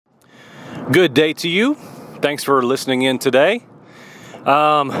Good day to you. Thanks for listening in today.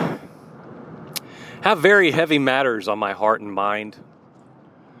 Have very heavy matters on my heart and mind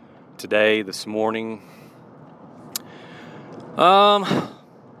today, this morning. Man,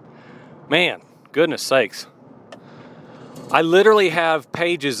 goodness sakes. I literally have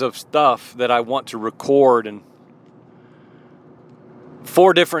pages of stuff that I want to record, and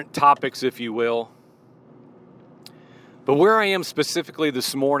 4 different topics, if you will. But where I am specifically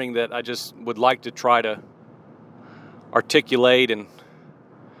this morning that I just would like to try to articulate and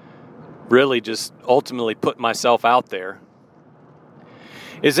really just ultimately put myself out there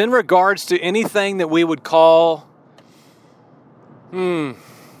is in regards to anything that we would call, I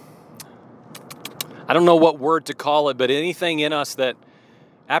don't know what word to call it, but anything in us that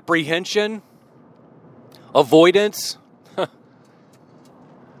apprehension, avoidance,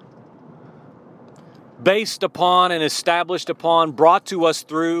 based upon and established upon, brought to us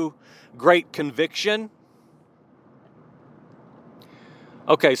through great conviction.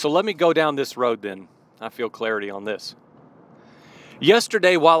 Okay, so let me go down this road then. I feel clarity on this.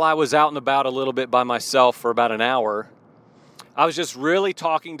 Yesterday, while I was out and about a little bit by myself for about an hour, I was just really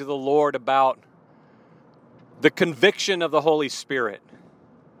talking to the Lord about the conviction of the Holy Spirit.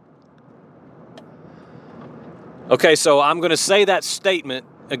 Okay, so I'm going to say that statement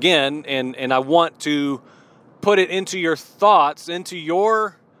again, and I want to put it into your thoughts, into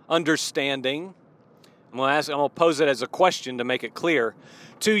your understanding. I'm going to pose it as a question to make it clear.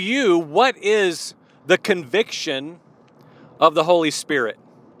 To you, what is the conviction of the Holy Spirit?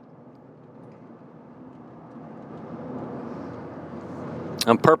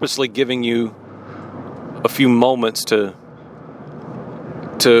 I'm purposely giving you a few moments to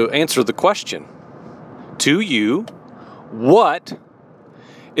answer the question. To you, what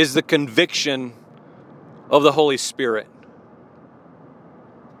is the conviction of the Holy Spirit?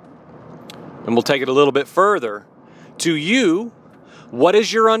 And we'll take it a little bit further. To you, what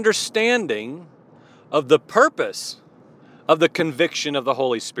is your understanding of the purpose of the conviction of the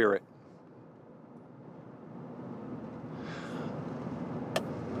Holy Spirit?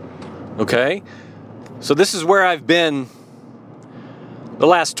 Okay? So this is where I've been the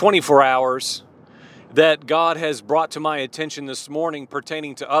last 24 hours that God has brought to my attention this morning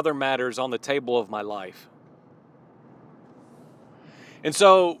pertaining to other matters on the table of my life. And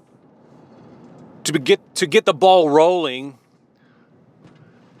so, to get the ball rolling,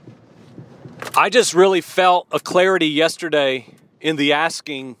 I just really felt a clarity yesterday in the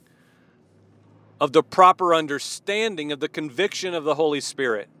asking of the proper understanding of the conviction of the Holy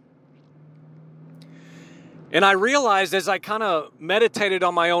Spirit. And I realized as I kind of meditated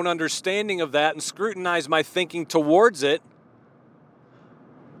on my own understanding of that and scrutinized my thinking towards it,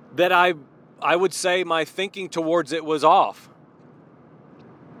 that I would say my thinking towards it was off.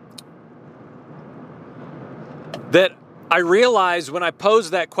 That I realized when I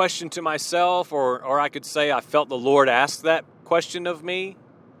posed that question to myself, or I could say I felt the Lord ask that question of me,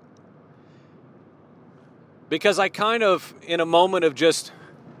 because I kind of, in a moment of just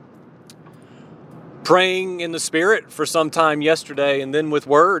praying in the Spirit for some time yesterday, and then with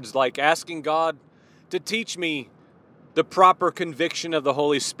words, like asking God to teach me the proper conviction of the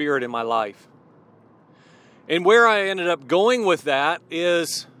Holy Spirit in my life. And where I ended up going with that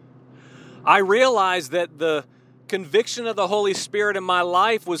is I realized that the conviction of the Holy Spirit in my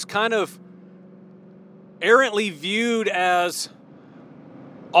life was kind of errantly viewed as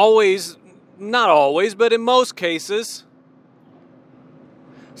always, not always, but in most cases,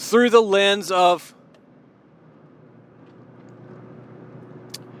 through the lens of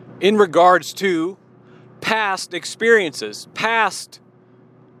in regards to past experiences, past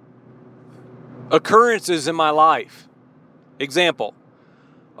occurrences in my life. Example.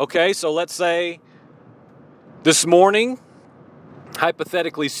 Okay, so let's say this morning,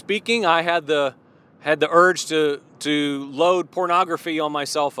 hypothetically speaking, I had the urge to load pornography on my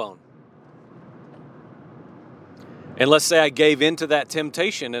cell phone. And let's say I gave into that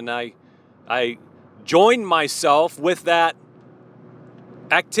temptation and I joined myself with that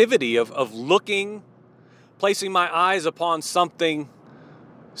activity of looking, placing my eyes upon something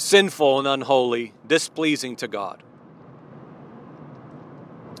sinful and unholy, displeasing to God.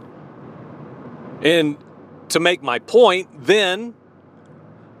 And to make my point, then,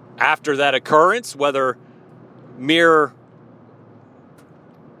 after that occurrence, whether mere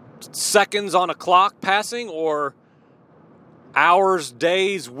seconds on a clock passing or hours,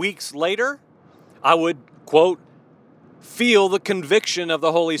 days, weeks later, I would, quote, feel the conviction of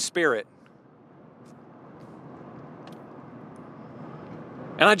the Holy Spirit.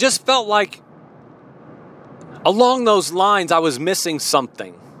 And I just felt like along those lines I was missing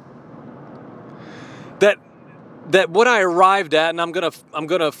something. that what I arrived at, and I'm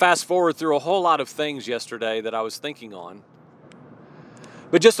gonna fast forward through a whole lot of things yesterday that I was thinking on,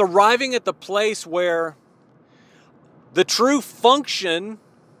 but just arriving at the place where the true function,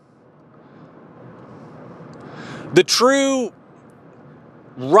 the true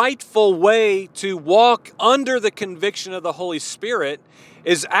rightful way to walk under the conviction of the Holy Spirit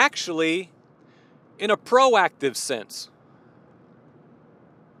is actually in a proactive sense.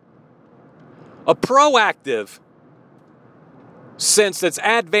 A proactive sense that's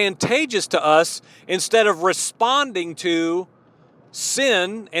advantageous to us instead of responding to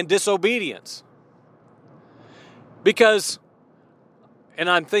sin and disobedience. Because, and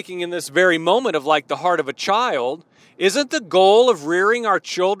I'm thinking in this very moment of like the heart of a child, isn't the goal of rearing our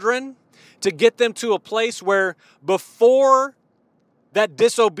children to get them to a place where before that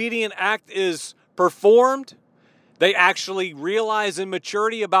disobedient act is performed, they actually realize in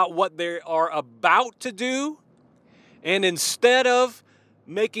maturity about what they are about to do? And instead of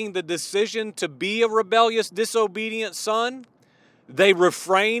making the decision to be a rebellious, disobedient son, they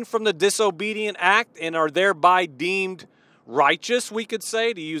refrain from the disobedient act and are thereby deemed righteous, we could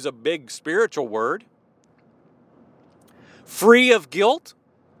say, to use a big spiritual word. Free of guilt.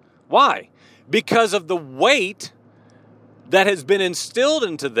 Why? Because of the weight that has been instilled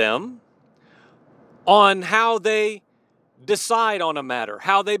into them on how they decide on a matter,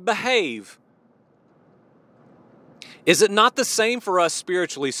 how they behave. Is it not the same for us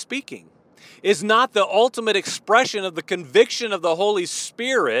spiritually speaking? Is not the ultimate expression of the conviction of the Holy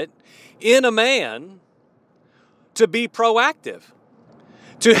Spirit in a man to be proactive,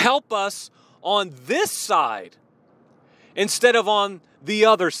 to help us on this side instead of on the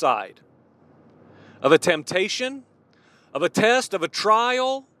other side of a temptation, of a test, of a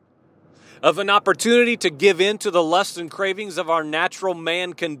trial, of an opportunity to give in to the lusts and cravings of our natural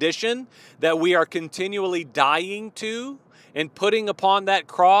man condition that we are continually dying to and putting upon that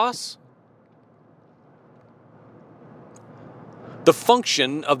cross? The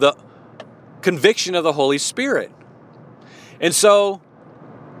function of the conviction of the Holy Spirit. And so,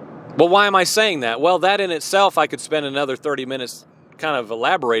 well, why am I saying that? Well, that in itself I could spend another 30 minutes kind of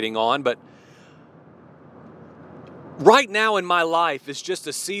elaborating on, but right now in my life is just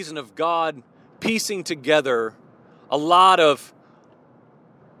a season of God piecing together a lot of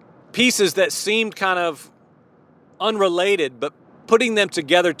pieces that seemed kind of unrelated, but putting them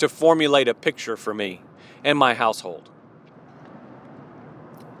together to formulate a picture for me and my household.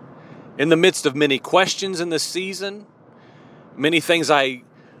 In the midst of many questions in this season, many things I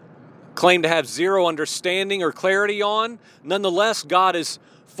claim to have zero understanding or clarity on, nonetheless, God is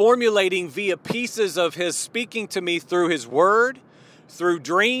formulating via pieces of His speaking to me through His Word, through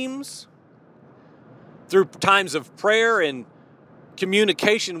dreams, through times of prayer and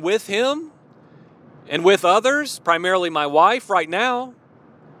communication with Him and with others, primarily my wife right now,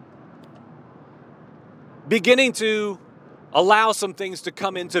 beginning to allow some things to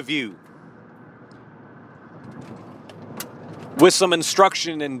come into view with some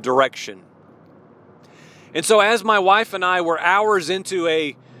instruction and direction. And so as my wife and I were hours into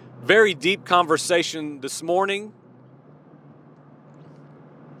a very deep conversation this morning,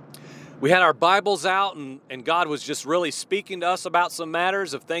 we had our Bibles out and God was just really speaking to us about some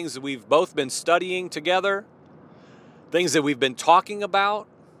matters of things that we've both been studying together, things that we've been talking about,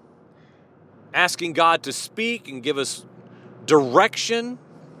 asking God to speak and give us direction.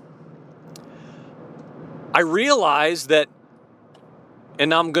 I realized that,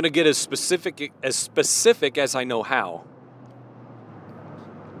 and I'm going to get as specific as I know how.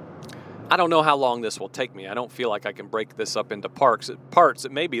 I don't know how long this will take me. I don't feel like I can break this up into parts.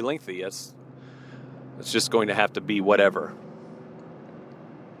 It may be lengthy. It's just going to have to be whatever.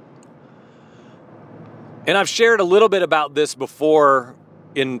 And I've shared a little bit about this before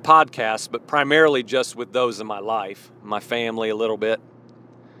in podcasts, but primarily just with those in my life, my family a little bit.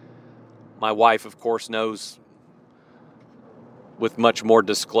 My wife, of course, knows with much more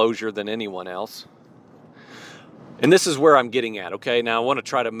disclosure than anyone else. And this is where I'm getting at, okay? Now, I want to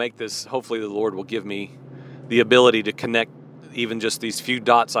try to make this, hopefully the Lord will give me the ability to connect even just these few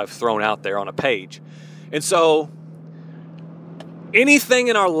dots I've thrown out there on a page. And so, anything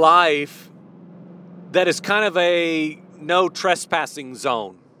in our life that is kind of a no trespassing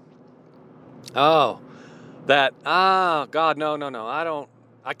zone. God, no,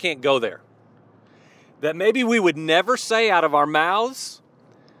 I can't go there. That maybe we would never say out of our mouths.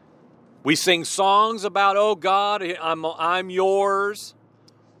 We sing songs about, oh God, I'm yours.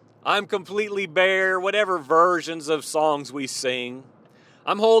 I'm completely bare, whatever versions of songs we sing.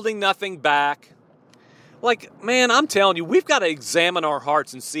 I'm holding nothing back. Like, man, I'm telling you, we've got to examine our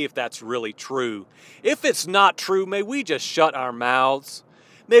hearts and see if that's really true. If it's not true, may we just shut our mouths.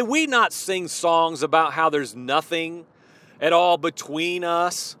 May we not sing songs about how there's nothing at all between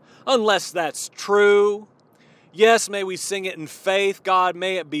us, unless that's true. Yes, may we sing it in faith. God,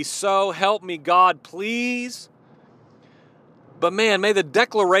 may it be so. Help me, God, please. But man, may the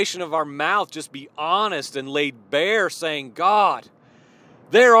declaration of our mouth just be honest and laid bare, saying, God,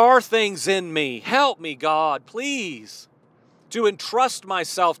 there are things in me. Help me, God, please, to entrust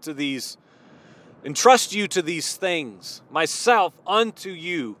myself to these, entrust you to these things, myself unto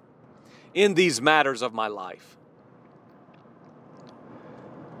you in these matters of my life.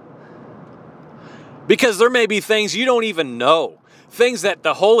 Because there may be things you don't even know, things that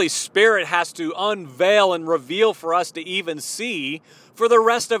the Holy Spirit has to unveil and reveal for us to even see for the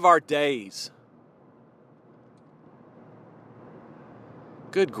rest of our days.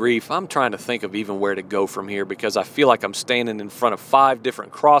 Good grief, I'm trying to think of even where to go from here because I feel like I'm standing in front of 5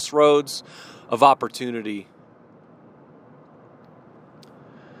 different crossroads of opportunity.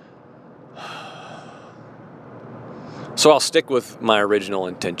 So I'll stick with my original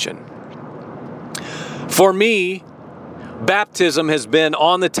intention. For me, baptism has been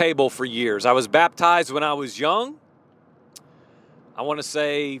on the table for years. I was baptized when I was young. I want to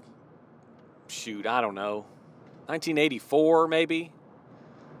say, I don't know, 1984 maybe,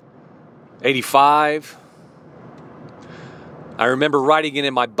 85. I remember writing it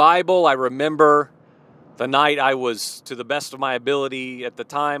in my Bible. I remember the night I was, to the best of my ability at the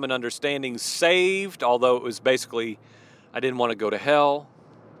time and understanding, saved, although it was basically, I didn't want to go to hell.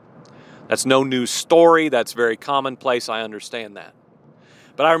 That's no new story. That's very commonplace. I understand that.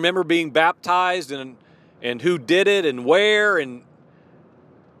 But I remember being baptized and who did it and where, and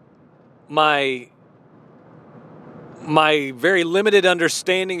my very limited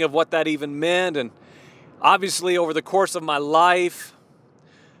understanding of what that even meant. And obviously over the course of my life,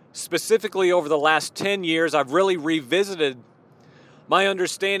 specifically over the last 10 years, I've really revisited my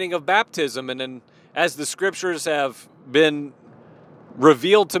understanding of baptism. And then as the scriptures have been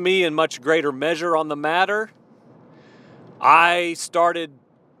revealed to me in much greater measure on the matter, I started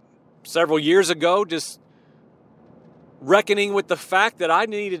several years ago just reckoning with the fact that I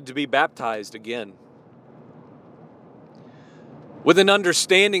needed to be baptized again, with an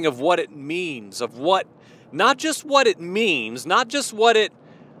understanding of what it means, of what, not just what it means, not just what it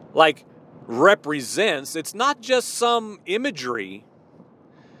represents. It's not just some imagery,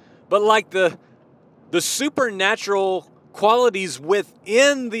 but like the supernatural qualities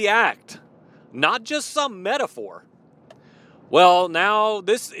within the act, not just some metaphor. Well, now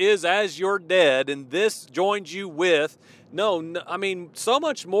this is as you're dead, and this joins you with. No, I mean, so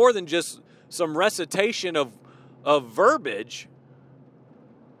much more than just some recitation of verbiage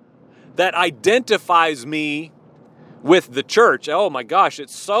that identifies me with the church. Oh my gosh,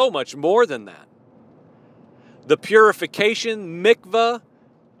 it's so much more than that. The purification, mikvah.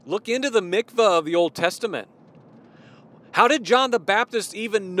 Look into the mikvah of the Old Testament. How did John the Baptist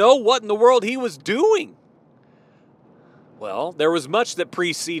even know what in the world he was doing? Well, there was much that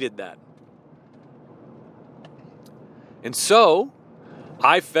preceded that. And so,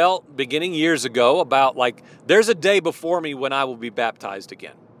 I felt beginning years ago about there's a day before me when I will be baptized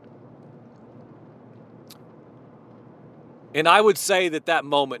again. And I would say that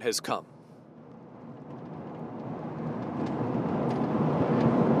moment has come.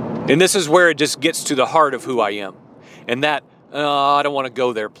 And this is where it just gets to the heart of who I am. And that, I don't want to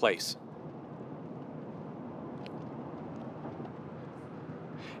go there place.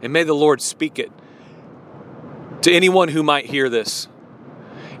 And may the Lord speak it to anyone who might hear this.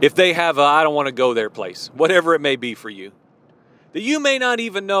 If they have a, I don't want to go there place, whatever it may be for you, that you may not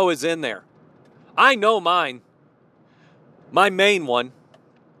even know is in there. I know mine, my main one,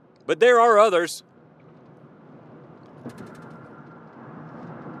 but there are others.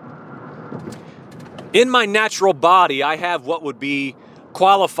 In my natural body, I have what would be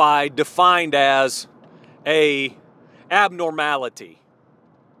defined as a abnormality,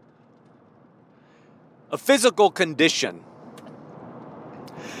 a physical condition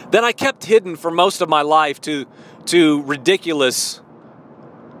that I kept hidden for most of my life to ridiculous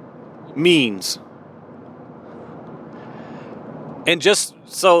means. And just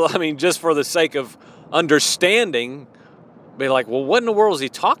for the sake of understanding, be like, well, what in the world is he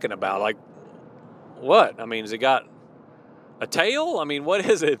talking about? What? Has it got a tail? What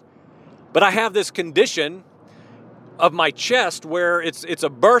is it? But I have this condition of my chest where it's a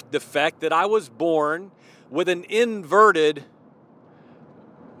birth defect that I was born with an inverted,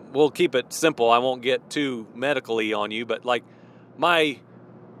 we'll keep it simple, I won't get too medically on you, but my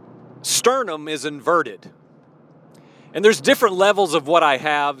sternum is inverted. And there's different levels of what I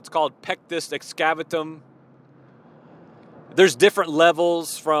have. It's called pectus excavatum. There's different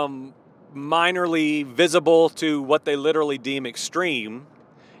levels from minorly visible to what they literally deem extreme.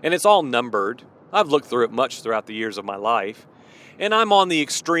 And it's all numbered. I've looked through it much throughout the years of my life. And I'm on the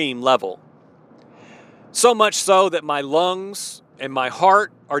extreme level. So much so that my lungs and my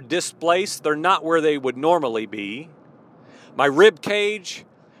heart are displaced. They're not where they would normally be. My rib cage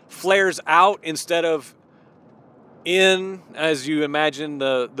flares out instead of in, as you imagine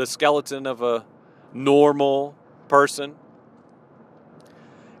the skeleton of a normal person.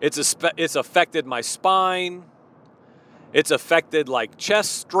 It's affected my spine. It's affected like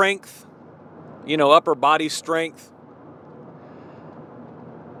chest strength, upper body strength.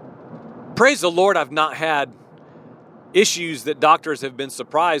 Praise the Lord, I've not had issues that doctors have been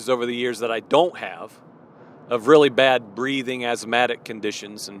surprised over the years that I don't have, of really bad breathing, asthmatic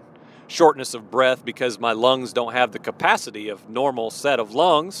conditions, and shortness of breath because my lungs don't have the capacity of normal set of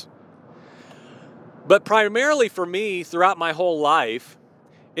lungs. But primarily for me, throughout my whole life,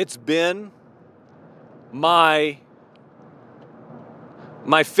 it's been my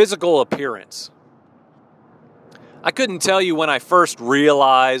physical appearance. I couldn't tell you when I first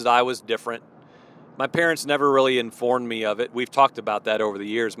realized I was different. My parents never really informed me of it. We've talked about that over the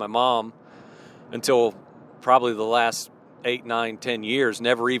years. My mom, until probably the last 8, 9, 10 years,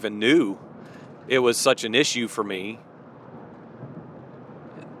 never even knew it was such an issue for me.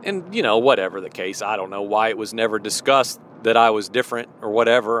 And, whatever the case, I don't know why it was never discussed that I was different or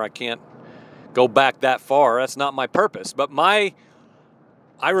whatever. I can't go back that far. That's not my purpose. But I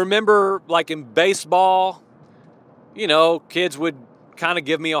remember, like in baseball, kids would kind of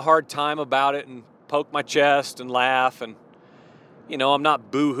give me a hard time about it and poke my chest and laugh. And, I'm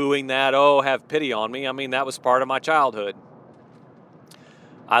not boo-hooing that, have pity on me. I mean, that was part of my childhood.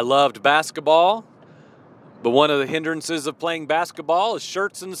 I loved basketball, but one of the hindrances of playing basketball is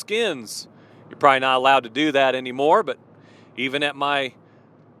shirts and skins. You're probably not allowed to do that anymore, but even at my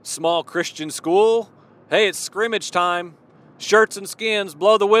small Christian school, hey, it's scrimmage time. Shirts and skins,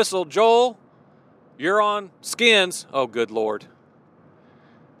 blow the whistle. Joel, you're on skins. Oh, good Lord.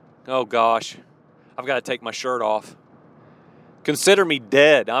 Oh, gosh. I've got to take my shirt off. Consider me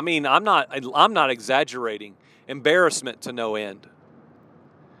dead. I mean, I'm not exaggerating. Embarrassment to no end.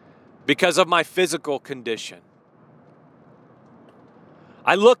 Because of my physical condition.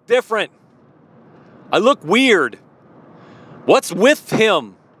 I look different. I look weird. What's with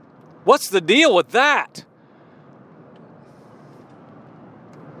him? What's the deal with that?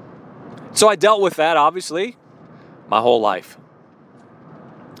 So I dealt with that, obviously, my whole life.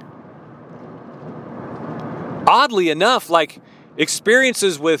 Oddly enough, like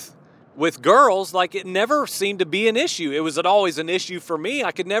experiences with girls, like it never seemed to be an issue. It was always an issue for me.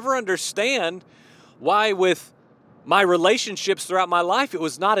 I could never understand why with my relationships throughout my life, it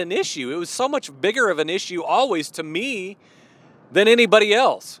was not an issue. It was so much bigger of an issue always to me than anybody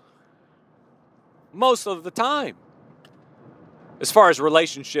else. Most of the time. As far as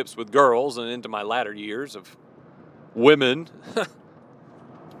relationships with girls and into my latter years of women,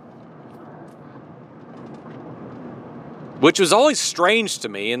 which was always strange to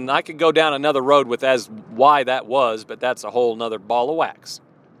me, and I could go down another road with as why that was, but that's a whole nother ball of wax.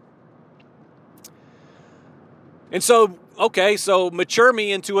 And so mature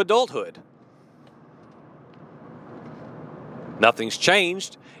me into adulthood. Nothing's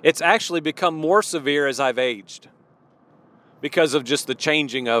changed. It's actually become more severe as I've aged because of just the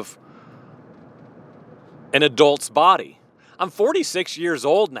changing of an adult's body. I'm 46 years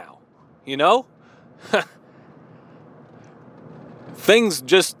old now, Things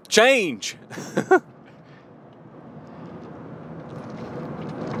just change.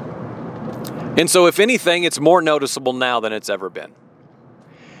 And so if anything, it's more noticeable now than it's ever been.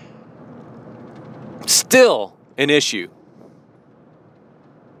 Still an issue.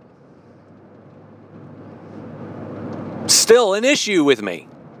 Still an issue with me.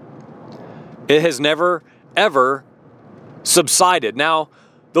 It has never, ever subsided. Now,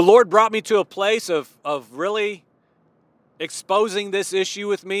 the Lord brought me to a place of really exposing this issue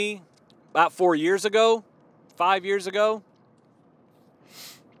with me about 5 years ago.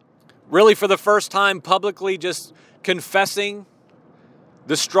 Really for the first time publicly just confessing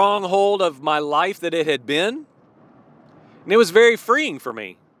the stronghold of my life that it had been. And it was very freeing for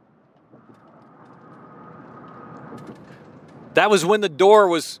me. That was when the door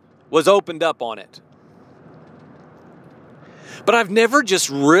was opened up on it. But I've never just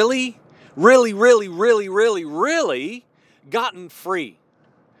really gotten free.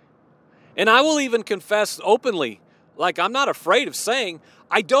 And I will even confess openly, like I'm not afraid of saying,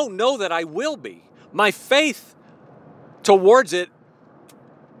 I don't know that I will be. My faith towards it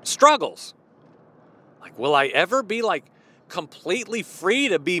struggles. Like, will I ever be like completely free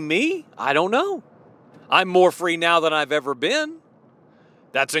to be me? I don't know. I'm more free now than I've ever been.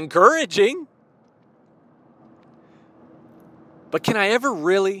 That's encouraging. But can I ever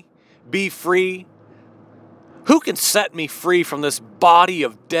really be free? Who can set me free from this body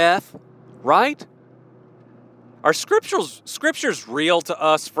of death, right? Are scriptures real to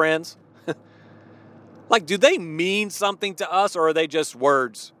us, friends? Like, do they mean something to us, or are they just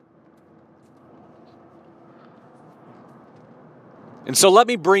words? And so let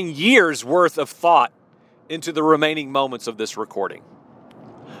me bring years worth of thought into the remaining moments of this recording,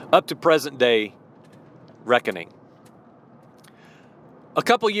 up to present day reckoning. A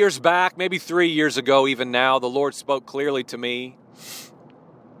couple years back, maybe 3 years ago, even now, the Lord spoke clearly to me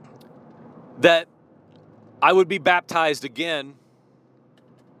that I would be baptized again,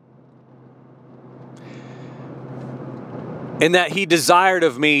 and that He desired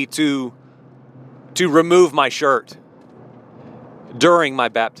of me to remove my shirt during my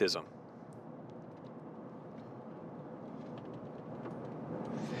baptism.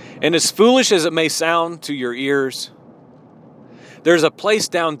 And as foolish as it may sound to your ears, there's a place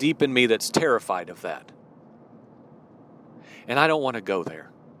down deep in me that's terrified of that. And I don't want to go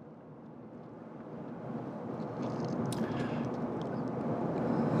there.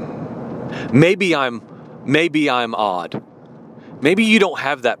 Maybe I'm odd. Maybe you don't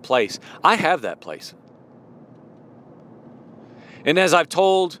have that place. I have that place. And as I've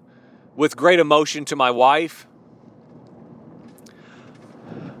told with great emotion to my wife,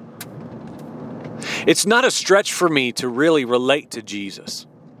 it's not a stretch for me to really relate to Jesus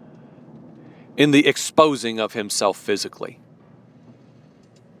in the exposing of Himself physically.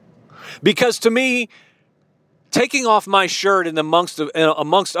 Because to me, taking off my shirt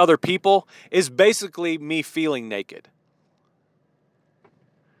amongst other people is basically me feeling naked.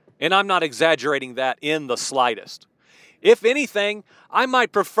 And I'm not exaggerating that in the slightest. If anything, I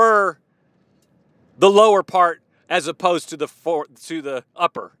might prefer the lower part as opposed to the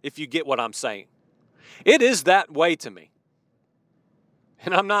upper, if you get what I'm saying. It is that way to me.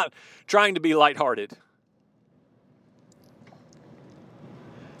 And I'm not trying to be lighthearted.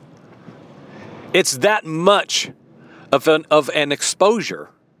 It's that much of an exposure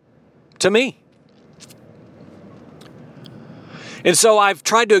to me. And so I've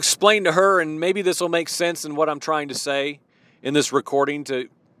tried to explain to her, and maybe this will make sense in what I'm trying to say in this recording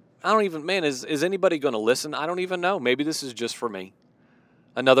is anybody going to listen? I don't even know. Maybe this is just for me.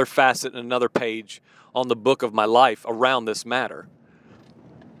 Another facet and another page on the book of my life around this matter.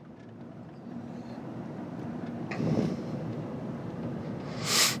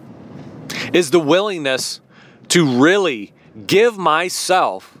 Is the willingness to really give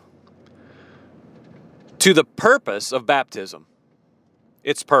myself to the purpose of baptism.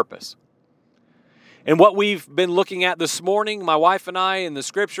 Its purpose. And what we've been looking at this morning, my wife and I, in the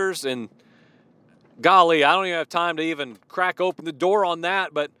scriptures, and golly, I don't even have time to even crack open the door on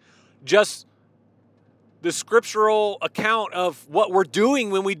that, but just the scriptural account of what we're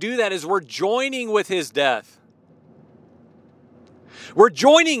doing when we do that is we're joining with His death. We're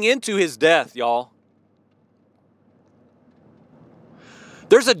joining into His death, y'all.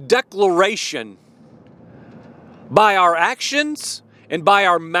 There's a declaration by our actions and by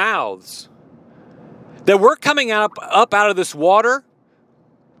our mouths that we're coming up out of this water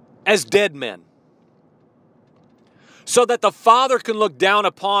as dead men, so that the Father can look down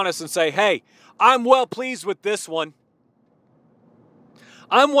upon us and say, hey, I'm well pleased with this one.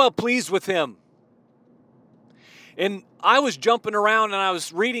 I'm well pleased with him. And I was jumping around and I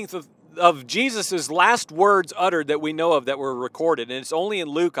was reading of Jesus' last words uttered that we know of that were recorded. And it's only in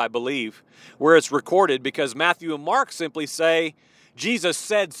Luke, I believe, where it's recorded, because Matthew and Mark simply say Jesus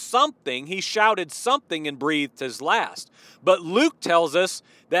said something, He shouted something and breathed His last. But Luke tells us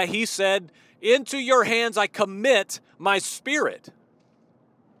that He said, into your hands I commit my spirit.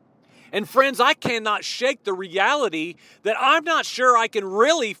 And friends, I cannot shake the reality that I'm not sure I can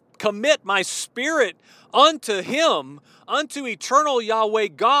really commit my spirit unto Him, unto eternal Yahweh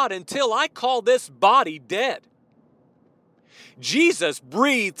God, until I call this body dead. Jesus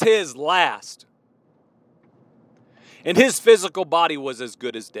breathed His last. And His physical body was as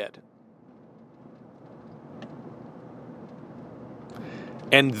good as dead.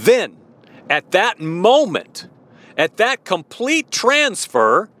 And then, at that moment, at that complete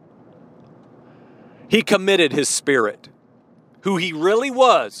transfer, He committed His spirit, who He really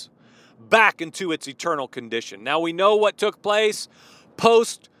was, back into its eternal condition. Now we know what took place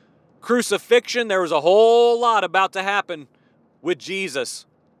post-crucifixion. There was a whole lot about to happen with Jesus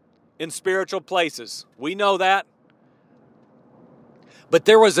in spiritual places. We know that. But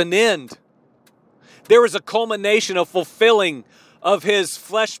there was an end. There was a culmination, a fulfilling of his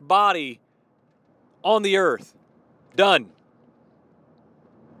flesh body on the earth. Done.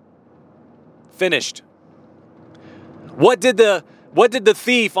 Finished. What did the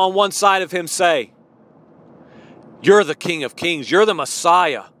thief on one side of him say? You're the King of Kings. You're the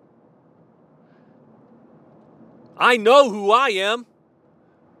Messiah. I know who I am.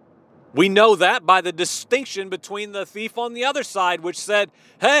 We know that by the distinction between the thief on the other side, which said,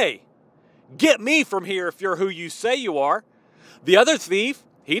 hey, get me from here if you're who you say you are. The other thief,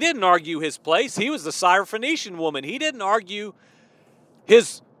 he didn't argue his place. He was the Syrophoenician woman. He didn't argue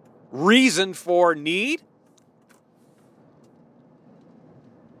his reason for need.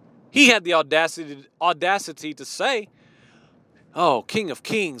 He had the audacity to say, oh, King of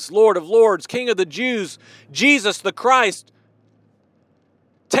Kings, Lord of Lords, King of the Jews, Jesus the Christ,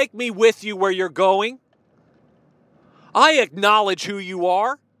 take me with you where you're going. I acknowledge who you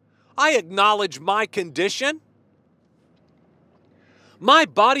are. I acknowledge my condition. My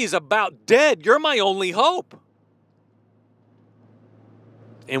body's about dead. You're my only hope.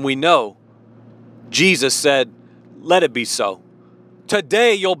 And we know Jesus said, let it be so.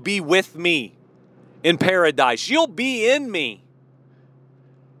 Today you'll be with me in paradise. You'll be in me.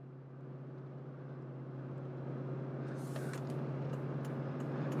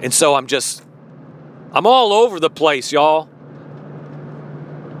 And so I'm all over the place, y'all.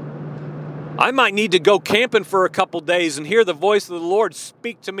 I might need to go camping for a couple days and hear the voice of the Lord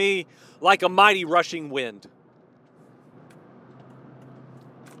speak to me like a mighty rushing wind.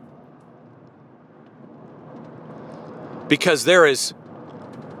 Because there is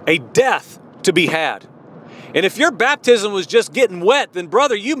a death to be had. And if your baptism was just getting wet, then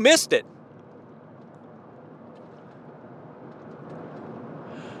brother, you missed it.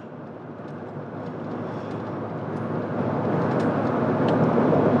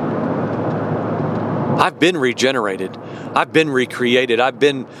 I've been regenerated. I've been recreated. I've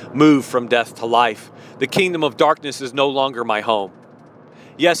been moved from death to life. The kingdom of darkness is no longer my home.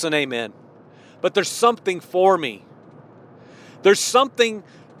 Yes and amen. But there's something for me. There's something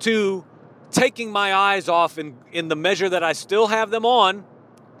to taking my eyes off in the measure that I still have them on,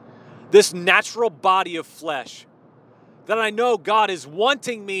 this natural body of flesh, that I know God is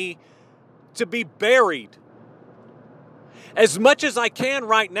wanting me to be buried as much as I can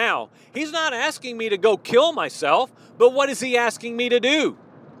right now. He's not asking me to go kill myself, but what is he asking me to do?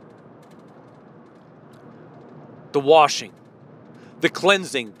 The washing, the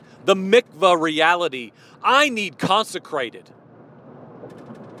cleansing, the mikvah reality. I need consecrated.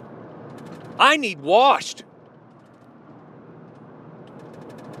 I need washed.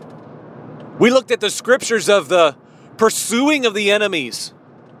 We looked at the scriptures of the pursuing of the enemies.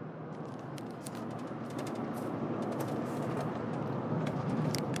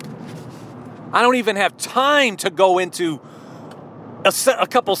 I don't even have time to go into a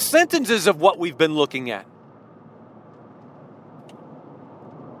couple sentences of what we've been looking at.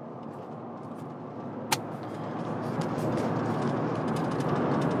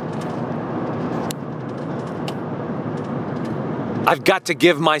 I've got to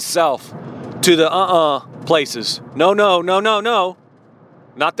give myself to the places. No.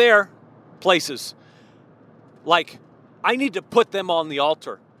 Not there. Places. Like, I need to put them on the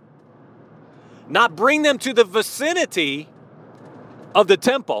altar. Not bring them to the vicinity of the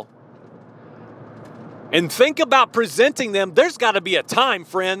temple. And think about presenting them. There's got to be a time,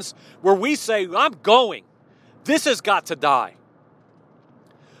 friends, where we say, I'm going. This has got to die.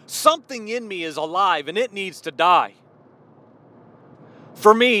 Something in me is alive and it needs to die.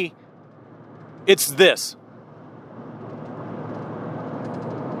 For me, it's this.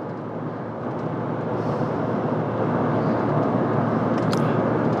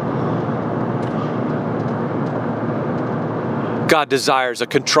 God desires a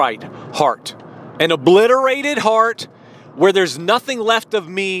contrite heart, an obliterated heart where there's nothing left of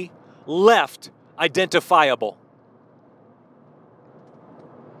me left identifiable.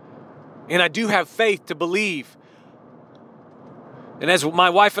 And I do have faith to believe. And as my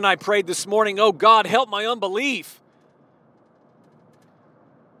wife and I prayed this morning, oh God, help my unbelief.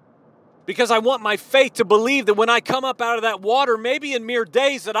 Because I want my faith to believe that when I come up out of that water, maybe in mere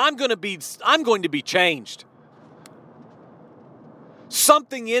days, that I'm going to be changed.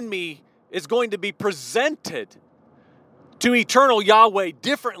 Something in me is going to be presented to eternal Yahweh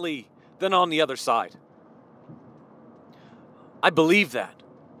differently than on the other side. I believe that.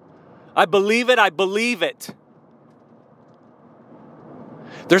 I believe it. I believe it.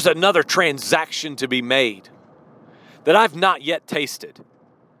 There's another transaction to be made. that I've not yet tasted.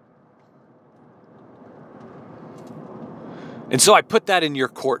 And so I put that in your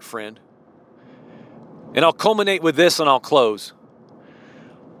court, friend. And I'll culminate with this and I'll close.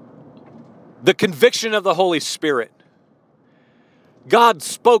 The conviction of the Holy Spirit. God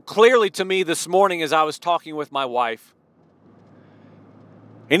spoke clearly to me this morning as I was talking with my wife.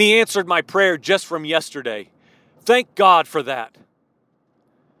 And He answered my prayer just from yesterday. Thank God for that.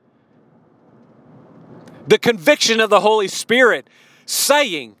 The conviction of the Holy Spirit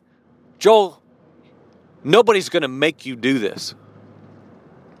saying, Joel, nobody's going to make you do this.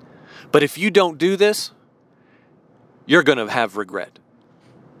 But if you don't do this, you're going to have regret.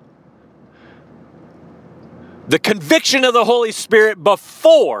 The conviction of the Holy Spirit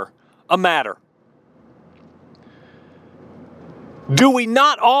before a matter. Do we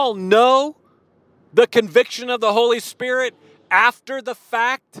not all know the conviction of the Holy Spirit after the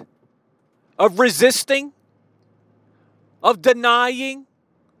fact of resisting, of denying,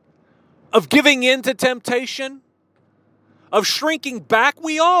 of giving in to temptation, of shrinking back?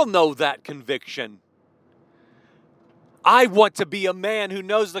 We all know that conviction. I want to be a man who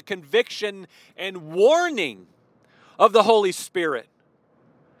knows the conviction and warning of the Holy Spirit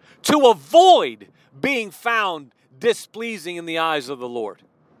to avoid being found displeasing in the eyes of the Lord.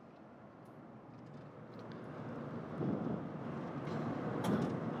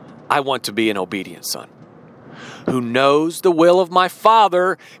 I want to be an obedient son who knows the will of my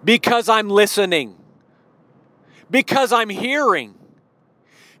Father because I'm listening, because I'm hearing,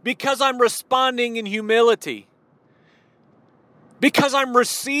 because I'm responding in humility, because I'm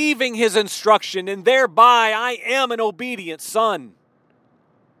receiving His instruction, and thereby I am an obedient son.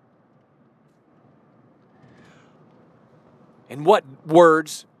 And what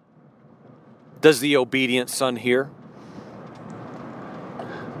words does the obedient son hear?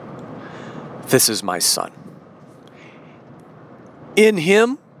 This is my son. In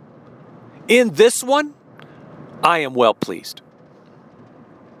him, in this one, I am well pleased.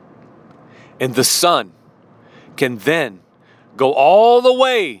 And the son can then go all the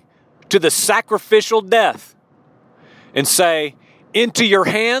way to the sacrificial death and say, into your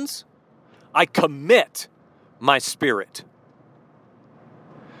hands, I commit my spirit.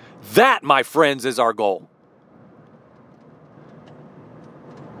 That, my friends, is our goal.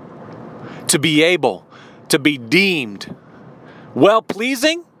 To be able to be deemed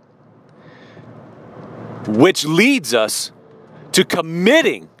well-pleasing, which leads us to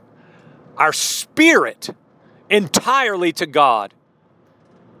committing our spirit entirely to God,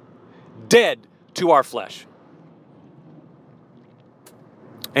 dead to our flesh.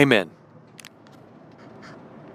 Amen.